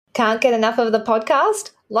Can't get enough of the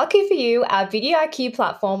podcast? Lucky for you, our Video IQ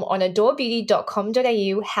platform on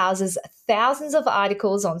adorebeauty.com.au houses thousands of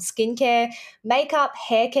articles on skincare, makeup,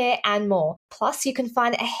 hair care, and more. Plus, you can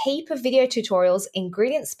find a heap of video tutorials,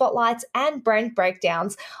 ingredient spotlights, and brand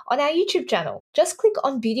breakdowns on our YouTube channel. Just click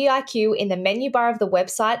on Beauty IQ in the menu bar of the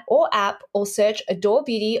website or app, or search Adore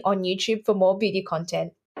Beauty on YouTube for more beauty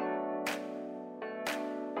content.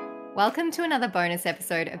 Welcome to another bonus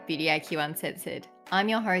episode of Beauty IQ Uncensored. I'm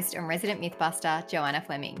your host and resident mythbuster, Joanna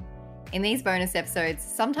Fleming. In these bonus episodes,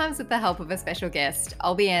 sometimes with the help of a special guest,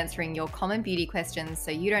 I'll be answering your common beauty questions so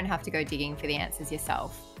you don't have to go digging for the answers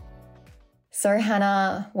yourself. So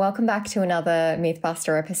Hannah, welcome back to another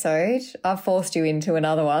Mythbuster episode. I've forced you into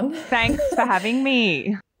another one. Thanks for having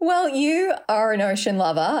me. Well, you are an ocean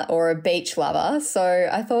lover or a beach lover, so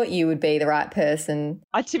I thought you would be the right person.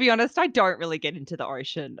 To be honest, I don't really get into the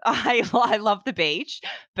ocean. I love the beach,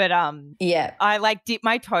 but yeah, I like dip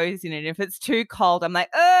my toes in it. If it's too cold, I'm like,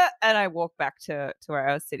 and I walk back to where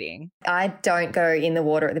I was sitting. I don't go in the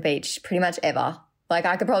water at the beach pretty much ever. Like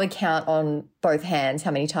I could probably count on both hands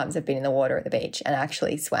how many times I've been in the water at the beach and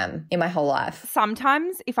actually swam in my whole life.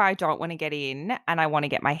 Sometimes if I don't want to get in and I want to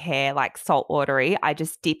get my hair like salt watery, I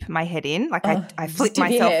just dip my head in. Like I flip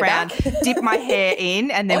myself around, dip my hair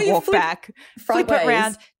in and then walk back, flip it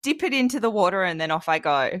around, dip it into the water and then off I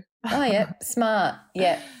go. Oh, yeah. Smart.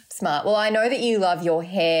 Yeah, smart. Well, I know that you love your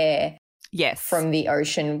hair from the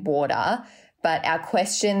ocean water. But our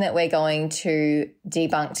question that we're going to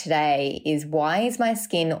debunk today is, why is my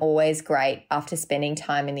skin always great after spending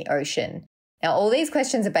time in the ocean? Now, all these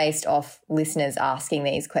questions are based off listeners asking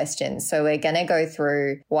these questions. So we're going to go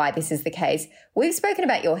through why this is the case. We've spoken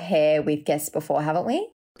about your hair with guests before, haven't we?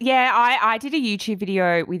 Yeah, I did a YouTube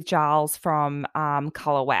video with Giles from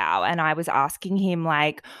Colour Wow, and I was asking him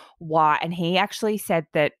like why, and he actually said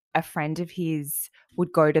that a friend of his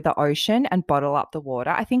would go to the ocean and bottle up the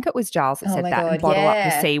water. I think it was Giles that said that, and bottle up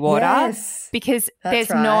the seawater because there's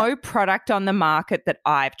no product on the market that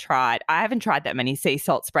I've tried. I haven't tried that many sea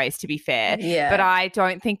salt sprays, to be fair, but I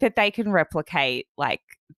don't think that they can replicate like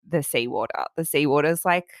the seawater. The seawater's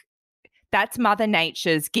like, that's Mother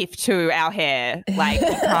Nature's gift to our hair. Like you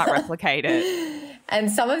can't replicate it. And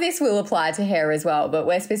some of this will apply to hair as well, but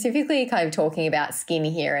we're specifically kind of talking about skin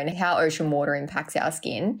here and how ocean water impacts our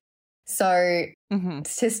skin. So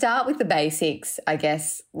to start with the basics, I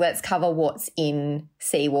guess, let's cover what's in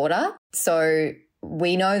seawater. So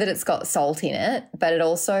we know that it's got salt in it, but it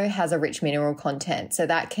also has a rich mineral content. So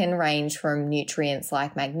that can range from nutrients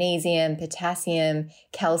like magnesium, potassium,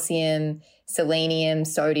 calcium, selenium,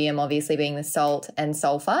 sodium, obviously being the salt, and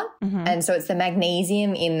sulfur. And so it's the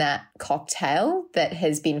magnesium in that cocktail that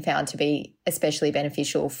has been found to be especially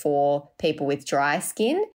beneficial for people with dry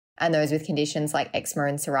skin and those with conditions like eczema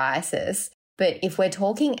and psoriasis. But if we're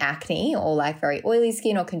talking acne or like very oily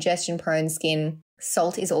skin or congestion-prone skin,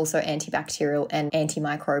 salt is also antibacterial and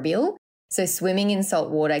antimicrobial. So swimming in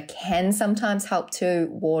salt water can sometimes help to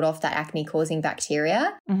ward off that acne-causing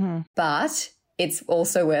bacteria. But it's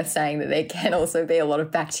also worth saying that there can also be a lot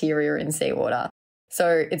of bacteria in seawater.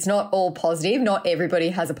 So it's not all positive. Not everybody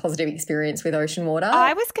has a positive experience with ocean water.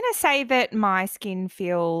 I was going to say that my skin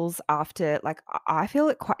feels after, like, I feel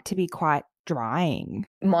it to be quite drying.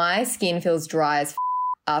 My skin feels dry as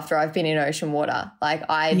after I've been in ocean water. Like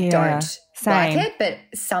I don't like it, but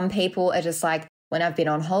some people are just like, when I've been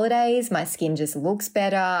on holidays, my skin just looks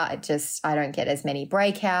better. I don't get as many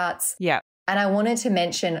breakouts. Yeah. And I wanted to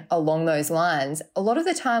mention along those lines, a lot of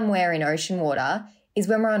the time we're in ocean water is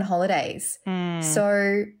when we're on holidays.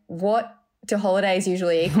 So what do holidays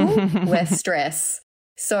usually equal? Less stress.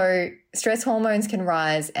 So stress hormones can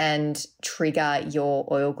rise and trigger your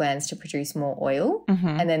oil glands to produce more oil,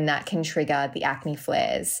 and then that can trigger the acne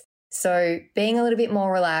flares. So being a little bit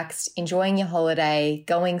more relaxed, enjoying your holiday,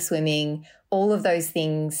 going swimming, all of those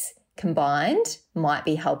things combined might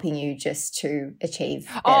be helping you just to achieve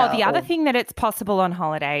better. The other thing that it's possible on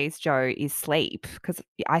holidays, Jo, is sleep, because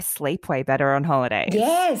I sleep way better on holidays.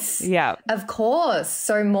 Yes. Yeah. Of course.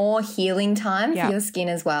 So more healing time for your skin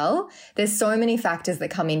as well. There's so many factors that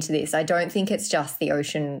come into this. I don't think it's just the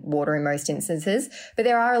ocean water in most instances, but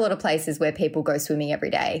there are a lot of places where people go swimming every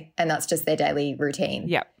day and that's just their daily routine.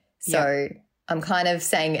 Yeah. So I'm kind of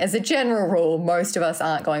saying as a general rule, most of us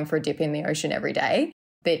aren't going for a dip in the ocean every day.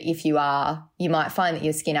 But if you are, you might find that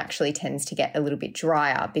your skin actually tends to get a little bit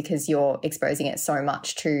drier because you're exposing it so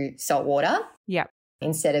much to salt water. Yeah.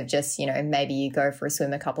 Instead of just, maybe you go for a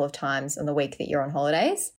swim a couple of times on the week that you're on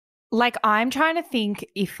holidays. Like I'm trying to think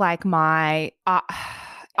if like I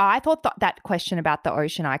thought that question about the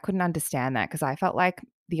ocean, I couldn't understand that because I felt like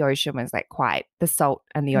the ocean was like the salt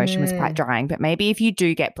and the ocean was quite drying. But maybe if you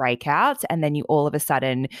do get breakouts and then you all of a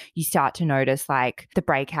sudden you start to notice like the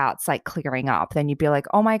breakouts like clearing up, then you'd be like,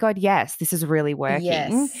 oh my God, yes, this is really working.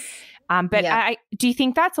 Yes. But do you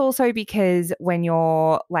think that's also because when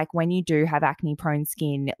you do have acne prone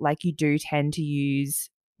skin, like you do tend to use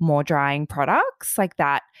more drying products like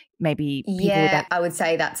that? Maybe people I would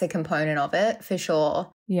say that's a component of it for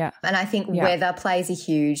sure. Yeah. And I think weather plays a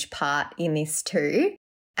huge part in this too.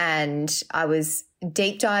 And I was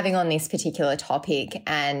deep diving on this particular topic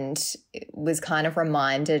and was kind of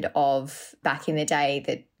reminded of back in the day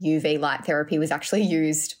that UV light therapy was actually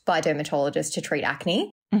used by dermatologists to treat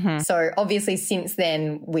acne. Mm-hmm. So obviously since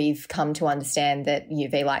then we've come to understand that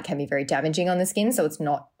UV light can be very damaging on the skin, so it's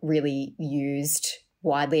not really used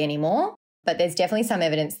widely anymore. But there's definitely some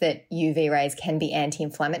evidence that UV rays can be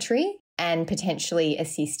anti-inflammatory and potentially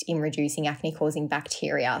assist in reducing acne-causing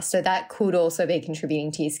bacteria. So that could also be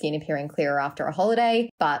contributing to your skin appearing clearer after a holiday,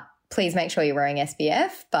 but please make sure you're wearing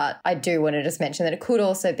SPF. But I do want to just mention that it could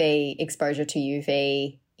also be exposure to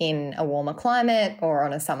UV in a warmer climate or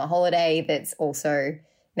on a summer holiday that's also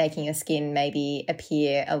making your skin maybe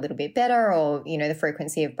appear a little bit better, or, you know, the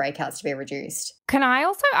frequency of breakouts to be reduced. Can I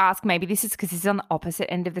also ask, maybe this is because this is on the opposite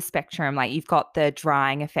end of the spectrum, like you've got the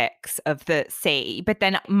drying effects of the sea, but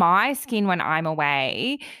then my skin when I'm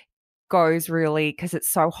away goes really, because it's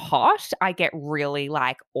so hot, I get really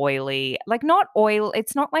like oily, like not oil,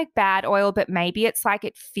 it's not like bad oil, but maybe it's like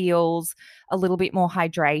it feels a little bit more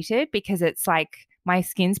hydrated because it's like my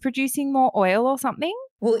skin's producing more oil or something.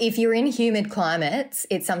 Well, if you're in humid climates,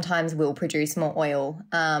 it sometimes will produce more oil,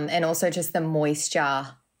 and also just the moisture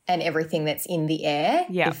and everything that's in the air.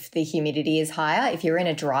 If the humidity is higher. If you're in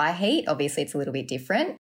a dry heat, obviously it's a little bit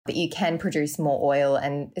different, but you can produce more oil,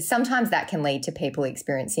 and sometimes that can lead to people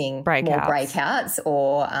experiencing more breakouts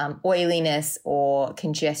or oiliness or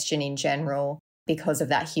congestion in general because of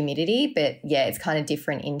that humidity. But yeah, it's kind of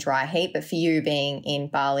different in dry heat. But for you being in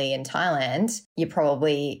Bali and Thailand, you're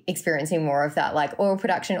probably experiencing more of that like oil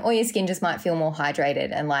production, or your skin just might feel more hydrated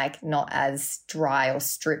and like not as dry or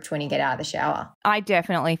stripped when you get out of the shower. I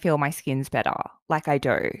definitely feel my skin's better. Like I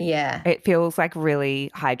do. Yeah. It feels like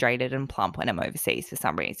really hydrated and plump when I'm overseas for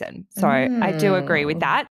some reason. So I do agree with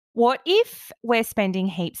that. What if we're spending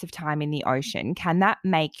heaps of time in the ocean? Can that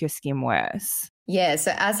make your skin worse? Yeah,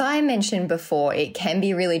 so as I mentioned before, it can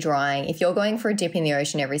be really drying. If you're going for a dip in the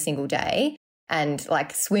ocean every single day, and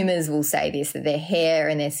like swimmers will say this, that their hair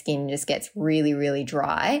and their skin just gets really, really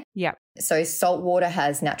dry. Yeah. So salt water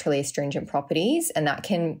has naturally astringent properties, and that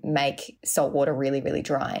can make salt water really, really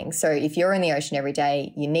drying. So if you're in the ocean every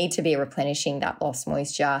day, you need to be replenishing that lost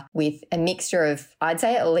moisture with a mixture of, I'd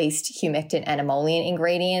say, at least humectant and emollient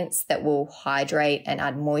ingredients that will hydrate and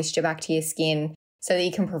add moisture back to your skin, so that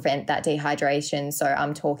you can prevent that dehydration. So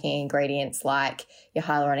I'm talking ingredients like your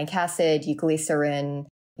hyaluronic acid, your glycerin,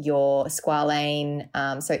 your squalane,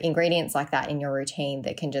 so ingredients like that in your routine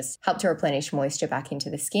that can just help to replenish moisture back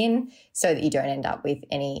into the skin so that you don't end up with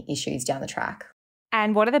any issues down the track.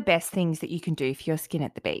 And what are the best things that you can do for your skin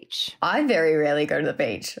at the beach? I very rarely go to the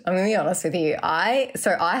beach. I'm going to be honest with you. I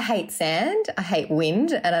hate sand, I hate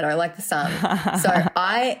wind, and I don't like the sun. So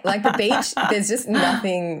I like the beach. There's just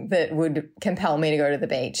nothing that would compel me to go to the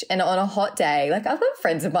beach. And on a hot day, like I've got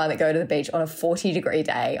friends of mine that go to the beach on a 40-degree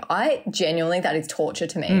day. I genuinely, that is torture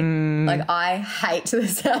to me. Like I hate the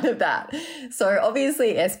sound of that. So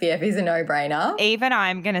obviously SPF is a no-brainer. Even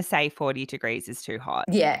I'm going to say 40 degrees is too hot.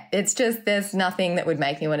 Yeah, it's just there's nothing that would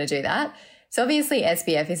make me want to do that. So obviously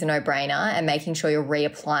SPF is a no-brainer, and making sure you're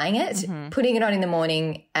reapplying it, putting it on in the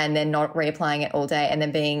morning and then not reapplying it all day and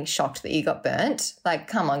then being shocked that you got burnt. Like,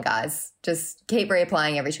 come on, guys, just keep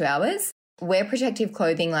reapplying every 2 hours. Wear protective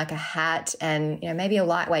clothing like a hat and, you know, maybe a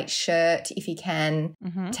lightweight shirt if you can.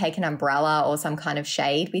 Take an umbrella or some kind of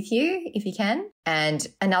shade with you if you can. And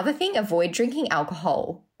another thing, avoid drinking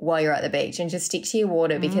alcohol while you're at the beach and just stick to your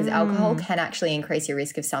water, because alcohol can actually increase your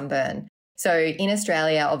risk of sunburn. So in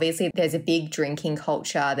Australia, obviously there's a big drinking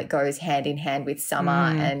culture that goes hand in hand with summer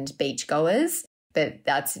and beachgoers, but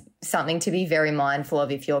that's something to be very mindful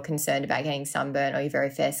of if you're concerned about getting sunburn or you're very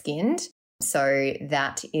fair-skinned. So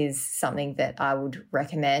that is something that I would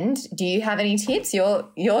recommend. Do you have any tips? You're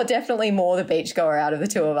definitely more the beach goer out of the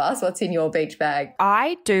two of us. What's in your beach bag?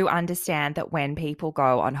 I do understand that when people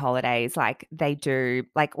go on holidays, like they do,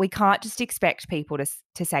 like we can't just expect people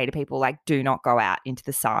to say to people like, do not go out into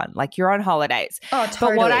the sun. Like you're on holidays. Oh,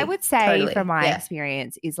 totally. But what I would say from my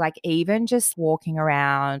experience is like even just walking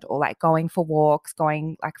around or like going for walks,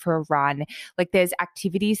 going like for a run, like there's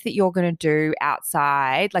activities that you're going to do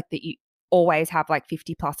outside, like that always have like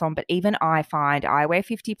 50 plus on, but even I find I wear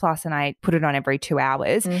 50 plus and I put it on every 2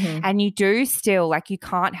 hours, and you do still, like, you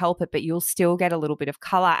can't help it, but you'll still get a little bit of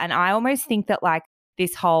color. And I almost think that like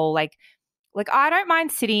this whole like I don't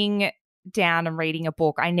mind sitting down and reading a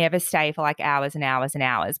book. I never stay for like hours and hours and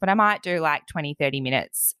hours, but I might do like 20, 30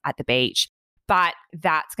 minutes at the beach. But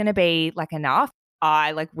that's going to be like enough.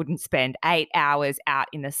 I like wouldn't spend 8 hours out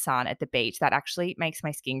in the sun at the beach. That actually makes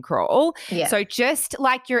my skin crawl. Yeah. So just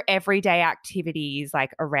like your everyday activities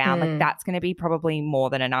like around, like that's going to be probably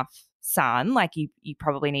more than enough sun. Like you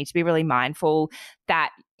probably need to be really mindful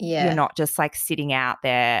that you're not just like sitting out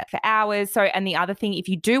there for hours. So, and the other thing, if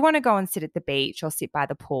you do want to go and sit at the beach or sit by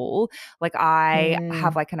the pool, like I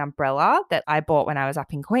have like an umbrella that I bought when I was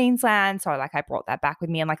up in Queensland. So like I brought that back with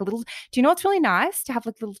me, and like a little, do you know what's really nice? To have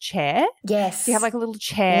like a little chair. Yes. Do you have like a little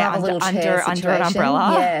chair under an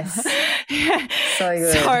umbrella? Yes. So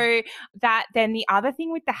good. So that, then the other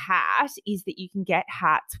thing with the hat is that you can get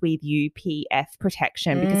hats with UPF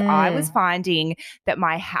protection, because I was finding that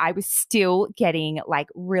I was still getting like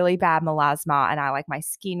really bad melasma, and I like my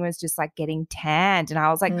skin was just like getting tanned, and I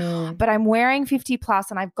was like, but I'm wearing 50 plus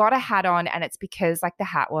and I've got a hat on, and it's because like the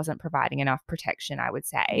hat wasn't providing enough protection, I would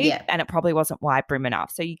say, and it probably wasn't wide brim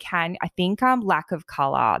enough. So you can, I think Lack of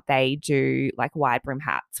Color, they do like wide brim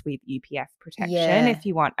hats with UPF protection if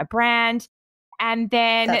you want a brand. And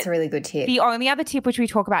then that's a really good tip. The only other tip, which we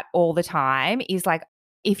talk about all the time, is like,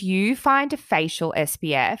 if you find a facial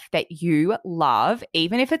SPF that you love,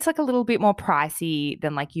 even if it's like a little bit more pricey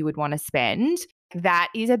than like you would want to spend, that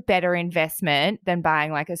is a better investment than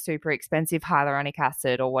buying like a super expensive hyaluronic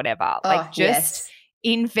acid or whatever. Like just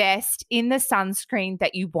invest in the sunscreen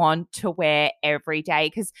that you want to wear every day.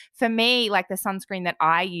 Because for me, like the sunscreen that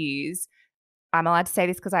I use, I'm allowed to say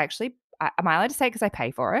this because am I allowed to say because I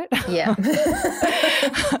pay for it? Yeah.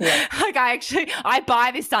 Like I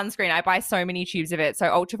buy this sunscreen. I buy so many tubes of it. So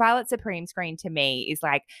Ultraviolet Supreme Screen to me is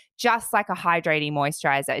like just like a hydrating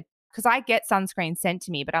moisturizer, because I get sunscreen sent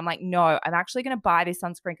to me, but I'm like, no, I'm actually going to buy this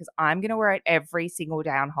sunscreen because I'm going to wear it every single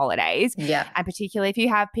day on holidays. Yeah. And particularly if you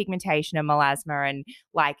have pigmentation and melasma and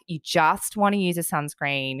like you just want to use a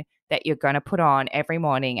sunscreen that you're going to put on every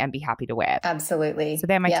morning and be happy to wear. Absolutely. So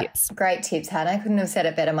they're my tips. Great tips, Hannah. I couldn't have said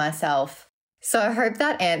it better myself. So I hope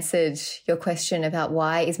that answered your question about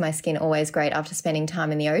why is my skin always great after spending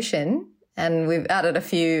time in the ocean. And we've added a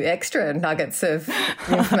few extra nuggets of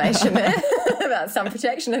information there about sun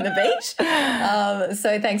protection and the beach.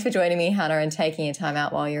 So thanks for joining me, Hannah, and taking your time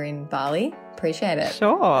out while you're in Bali. Appreciate it.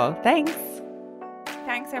 Sure. Thanks.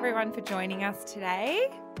 Thanks, everyone, for joining us today.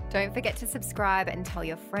 Don't forget to subscribe and tell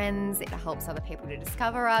your friends. It helps other people to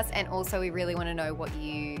discover us. And also, we really want to know what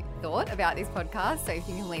you thought about this podcast. So if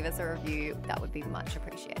you can leave us a review, that would be much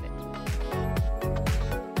appreciated.